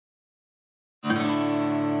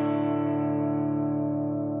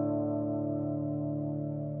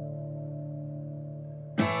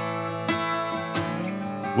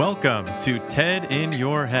Welcome to TED in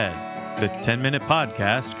Your Head, the 10-minute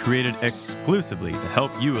podcast created exclusively to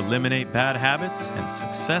help you eliminate bad habits and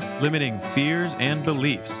success-limiting fears and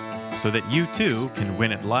beliefs so that you too can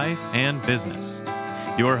win at life and business.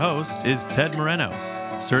 Your host is Ted Moreno,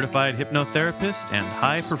 certified hypnotherapist and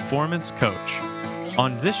high-performance coach.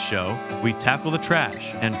 On this show, we tackle the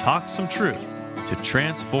trash and talk some truth to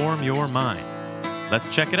transform your mind. Let's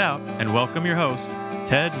check it out and welcome your host,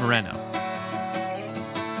 Ted Moreno.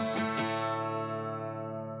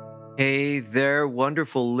 Hey there,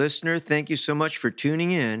 wonderful listener. Thank you so much for tuning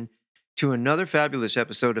in to another fabulous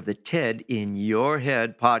episode of the TED in Your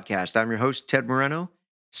Head podcast. I'm your host, Ted Moreno,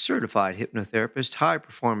 certified hypnotherapist,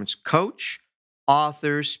 high-performance coach,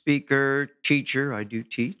 author, speaker, teacher. I do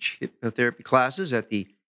teach hypnotherapy classes at the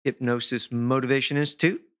Hypnosis Motivation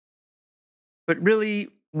Institute. But really,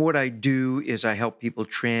 what I do is I help people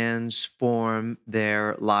transform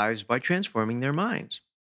their lives by transforming their minds.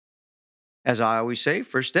 As I always say,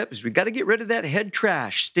 first step is we got to get rid of that head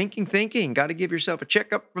trash, stinking thinking. Got to give yourself a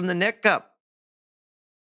checkup from the neck up.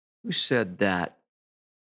 Who said that?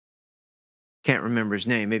 Can't remember his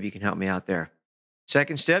name. Maybe you can help me out there.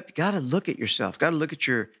 Second step, you got to look at yourself. Got to look at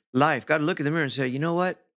your life. Got to look in the mirror and say, you know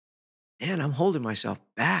what? Man, I'm holding myself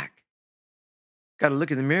back. Got to look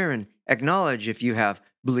in the mirror and acknowledge if you have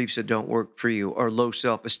beliefs that don't work for you or low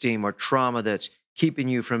self-esteem or trauma that's keeping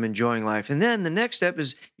you from enjoying life. And then the next step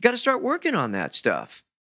is you got to start working on that stuff.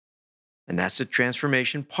 And that's the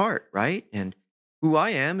transformation part, right? And who I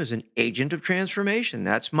am is an agent of transformation.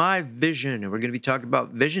 That's my vision. And we're going to be talking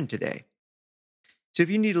about vision today. So if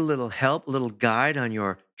you need a little help, a little guide on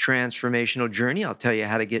your transformational journey, I'll tell you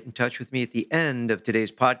how to get in touch with me at the end of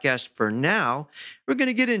today's podcast. For now, we're going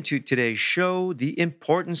to get into today's show, the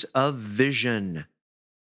importance of vision.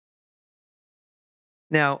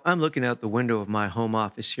 Now, I'm looking out the window of my home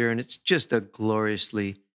office here, and it's just a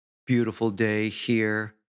gloriously beautiful day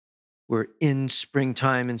here. We're in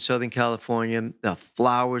springtime in Southern California. The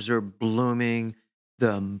flowers are blooming.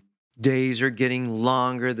 The days are getting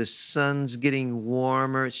longer. The sun's getting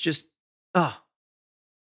warmer. It's just,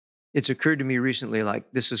 it's occurred to me recently,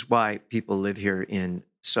 like, this is why people live here in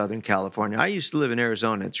Southern California. I used to live in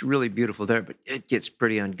Arizona. It's really beautiful there, but it gets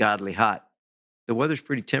pretty ungodly hot. The weather's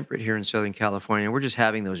pretty temperate here in Southern California. We're just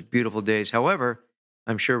having those beautiful days. However,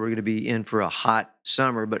 I'm sure we're going to be in for a hot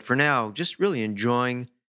summer. But for now, just really enjoying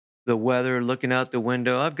the weather, looking out the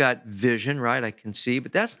window. I've got vision, right? I can see,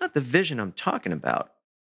 but that's not the vision I'm talking about.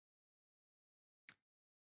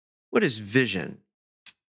 What is vision?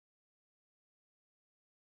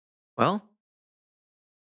 Well,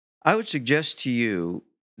 I would suggest to you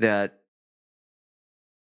that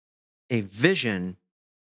a vision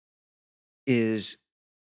is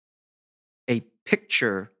a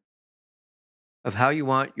picture of how you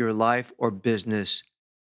want your life or business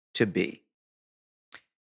to be.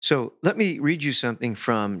 So let me read you something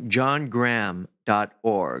from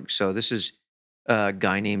johngraham.org. So this is a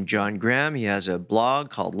guy named John Graham. He has a blog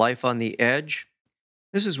called Life on the Edge.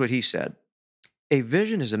 This is what he said. A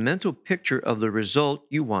vision is a mental picture of the result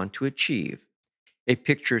you want to achieve. A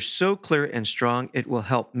picture so clear and strong it will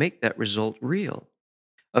help make that result real.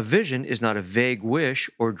 A vision is not a vague wish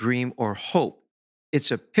or dream or hope.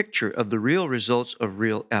 It's a picture of the real results of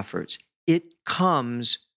real efforts. It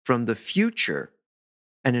comes from the future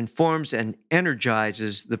and informs and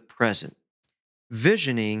energizes the present.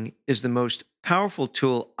 Visioning is the most powerful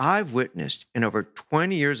tool I've witnessed in over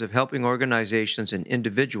 20 years of helping organizations and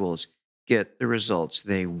individuals get the results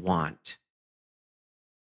they want.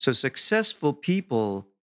 So successful people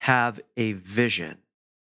have a vision.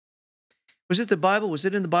 Was it the Bible? Was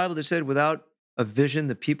it in the Bible that said, without a vision,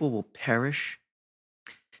 the people will perish?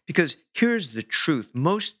 Because here's the truth.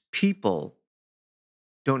 Most people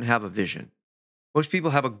don't have a vision. Most people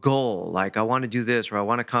have a goal, like I want to do this, or I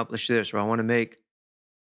want to accomplish this, or I want to make,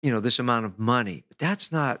 this amount of money. But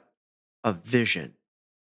that's not a vision.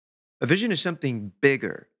 A vision is something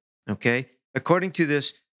bigger, okay? According to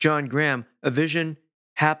this John Graham, a vision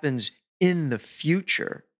happens in the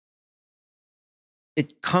future.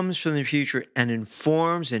 It comes from the future and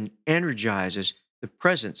informs and energizes the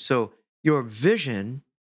present. So your vision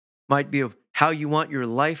might be of how you want your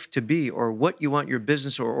life to be or what you want your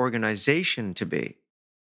business or organization to be.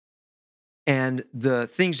 And the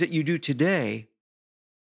things that you do today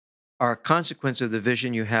are a consequence of the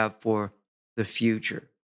vision you have for the future.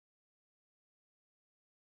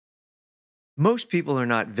 Most people are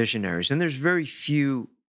not visionaries, and there's very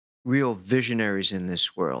few real visionaries in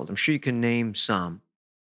this world. I'm sure you can name some.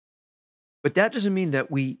 But that doesn't mean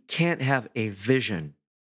that we can't have a vision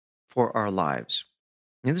for our lives.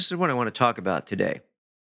 And this is what I want to talk about today.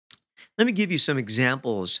 Let me give you some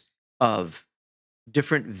examples of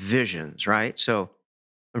different visions, right? So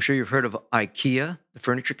I'm sure you've heard of IKEA, the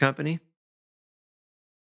furniture company.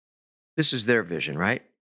 This is their vision, right?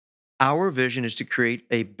 Our vision is to create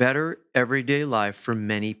a better everyday life for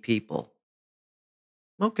many people.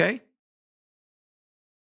 Okay.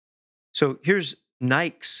 So here's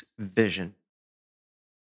Nike's vision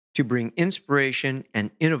to bring inspiration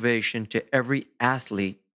and innovation to every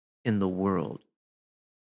athlete in the world.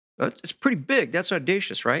 It's pretty big. That's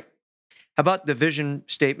audacious, right? How about the vision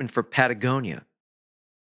statement for Patagonia?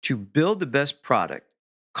 To build the best product,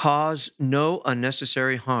 cause no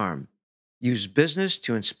unnecessary harm, use business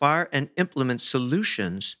to inspire and implement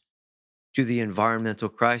solutions to the environmental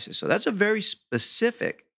crisis. So that's a very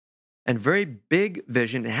specific and very big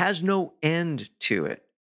vision. It has no end to it,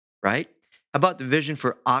 right? How about the vision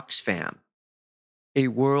for Oxfam? A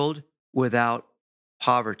world without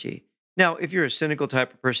poverty. Now, if you're a cynical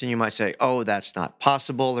type of person, you might say, oh, that's not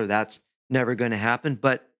possible or that's never going to happen.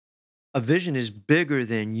 But a vision is bigger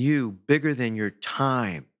than you, bigger than your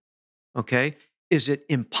time. Okay? Is it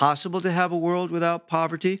impossible to have a world without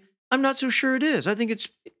poverty? I'm not so sure it is. I think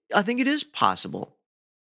it is possible.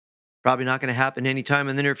 Probably not going to happen anytime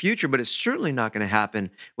in the near future, but it's certainly not going to happen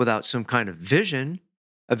without some kind of vision,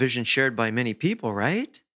 a vision shared by many people,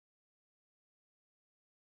 right?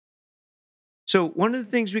 So one of the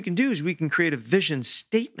things we can do is we can create a vision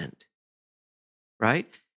statement, right?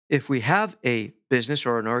 If we have a business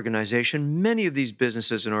or an organization, many of these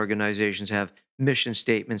businesses and organizations have mission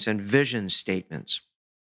statements and vision statements.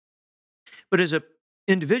 But as an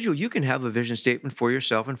individual, you can have a vision statement for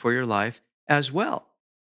yourself and for your life as well.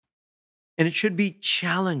 And it should be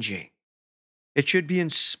challenging. It should be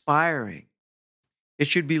inspiring. It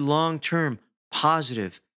should be long-term,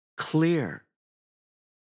 positive, clear.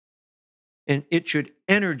 And it should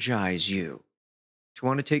energize you to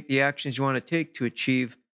want to take the actions you want to take to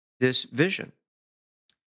achieve this vision.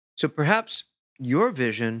 So perhaps your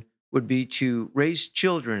vision would be to raise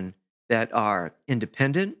children that are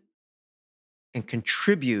independent and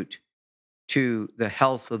contribute to the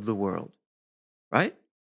health of the world, right?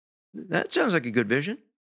 That sounds like a good vision.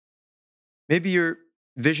 Maybe your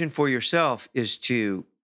vision for yourself is to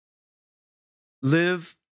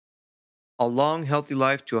live a long, healthy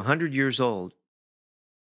life to 100 years old,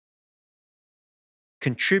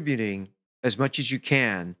 contributing as much as you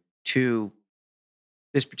can to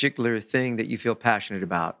this particular thing that you feel passionate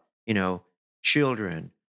about,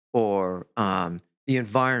 children or the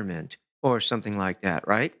environment or something like that,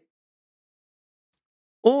 right?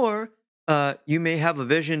 Or you may have a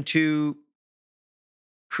vision to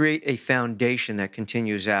create a foundation that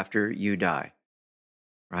continues after you die,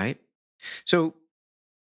 right? So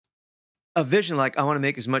a vision like I want to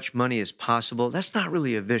make as much money as possible, that's not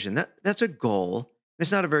really a vision. That's a goal.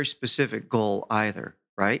 It's not a very specific goal either,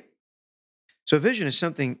 right? So a vision is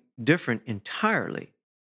something different entirely.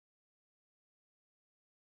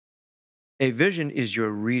 A vision is your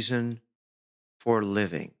reason for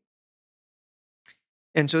living.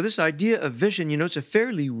 And so this idea of vision, it's a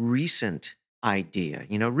fairly recent idea.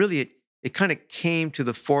 Really it kind of came to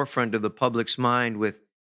the forefront of the public's mind with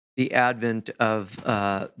the advent of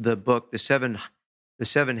the book, the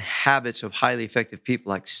seven Habits of Highly Effective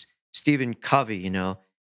People, like Stephen Covey.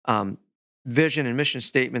 Vision and mission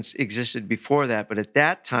statements existed before that, but at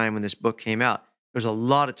that time when this book came out, there's a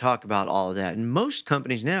lot of talk about all of that. And most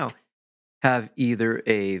companies now have either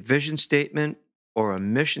a vision statement or a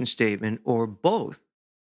mission statement or both.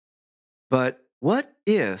 But what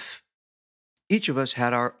if each of us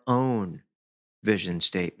had our own vision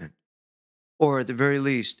statement? Or at the very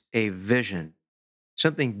least, a vision,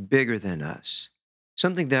 something bigger than us,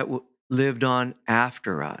 something that lived on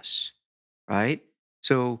after us, right?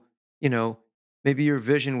 So, maybe your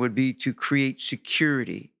vision would be to create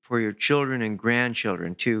security for your children and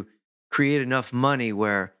grandchildren, to create enough money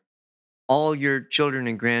where all your children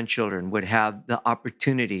and grandchildren would have the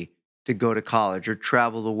opportunity to go to college or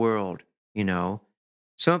travel the world,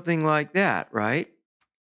 something like that, right?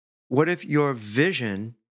 What if your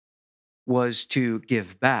vision was to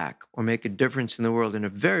give back or make a difference in the world in a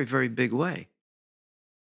very, very big way?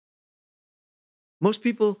 Most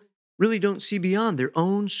people really don't see beyond their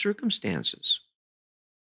own circumstances.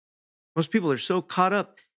 Most people are so caught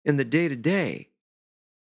up in the day to day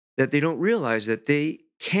that they don't realize that they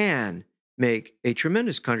can make a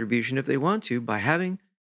tremendous contribution if they want to by having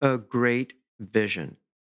a great vision.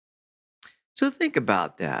 So think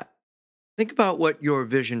about that. Think about what your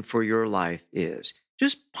vision for your life is.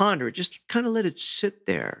 Just ponder it. Just kind of let it sit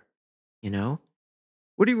there.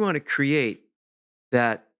 What do you want to create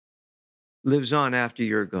that lives on after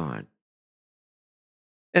you're gone?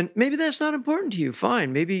 And maybe that's not important to you.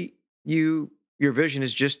 Fine. Maybe your vision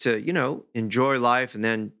is just to, enjoy life and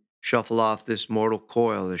then shuffle off this mortal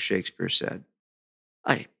coil, as Shakespeare said.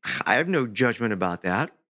 I I have no judgment about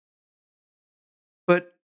that.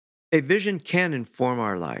 But a vision can inform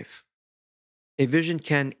our life. A vision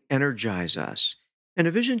can energize us. And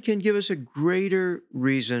a vision can give us a greater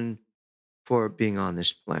reason for being on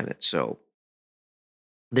this planet. So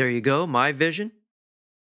there you go. My vision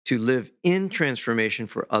to live in transformation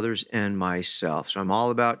for others and myself. So I'm all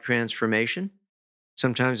about transformation.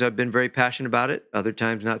 Sometimes I've been very passionate about it, other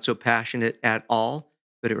times not so passionate at all,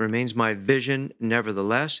 but it remains my vision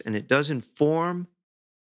nevertheless, and it does inform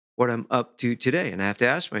what I'm up to today. And I have to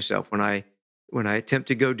ask myself when I attempt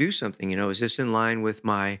to go do something, is this in line with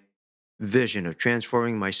my vision of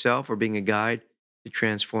transforming myself or being a guide to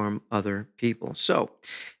transform other people? So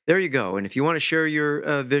there you go. And if you want to share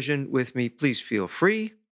your vision with me, please feel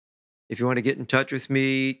free. If you want to get in touch with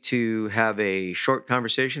me to have a short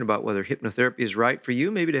conversation about whether hypnotherapy is right for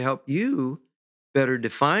you, maybe to help you better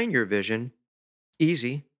define your vision,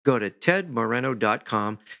 easy. Go to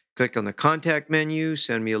tedmoreno.com, click on the contact menu,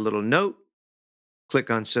 send me a little note,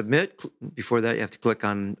 click on submit. Before that, you have to click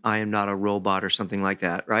on I am not a robot or something like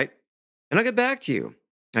that, right? And I'll get back to you.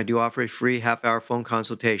 I do offer a free half-hour phone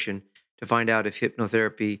consultation to find out if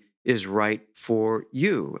hypnotherapy is right for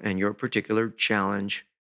you and your particular challenge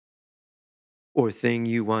or thing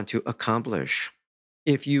you want to accomplish.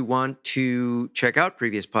 If you want to check out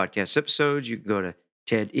previous podcast episodes, you can go to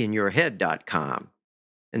tedinyourhead.com.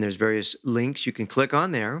 And there's various links you can click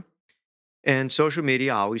on there. And social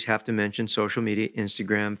media, I always have to mention social media,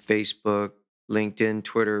 Instagram, Facebook, LinkedIn,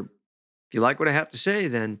 Twitter. If you like what I have to say,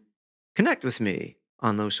 then connect with me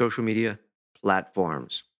on those social media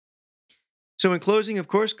platforms. So in closing, of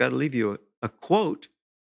course, got to leave you a quote.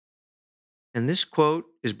 And this quote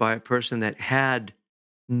is by a person that had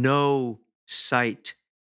no sight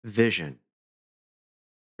vision.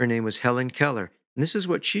 Her name was Helen Keller. And this is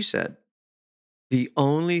what she said. The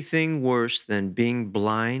only thing worse than being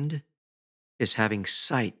blind is having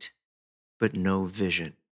sight, but no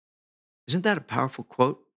vision. Isn't that a powerful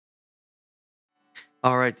quote?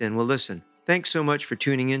 All right, then. Well, listen, thanks so much for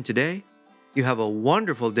tuning in today. You have a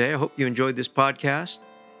wonderful day. I hope you enjoyed this podcast,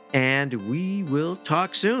 and we will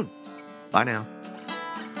talk soon. Bye now.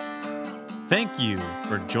 Thank you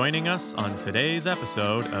for joining us on today's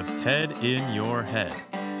episode of TED in Your Head.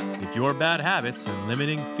 If your bad habits and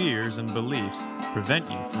limiting fears and beliefs prevent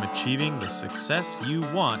you from achieving the success you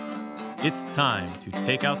want, it's time to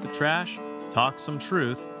take out the trash, talk some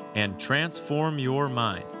truth, and transform your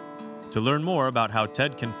mind. To learn more about how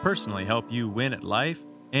TED can personally help you win at life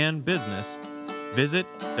and business, visit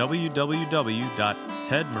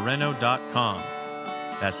www.tedmoreno.com.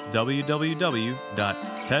 That's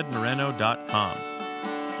www.tedmoreno.com.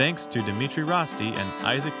 Thanks to Dimitri Rosti and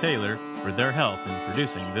Isaac Taylor for their help in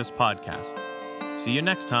producing this podcast. See you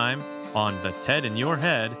next time on the TED in Your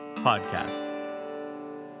Head podcast.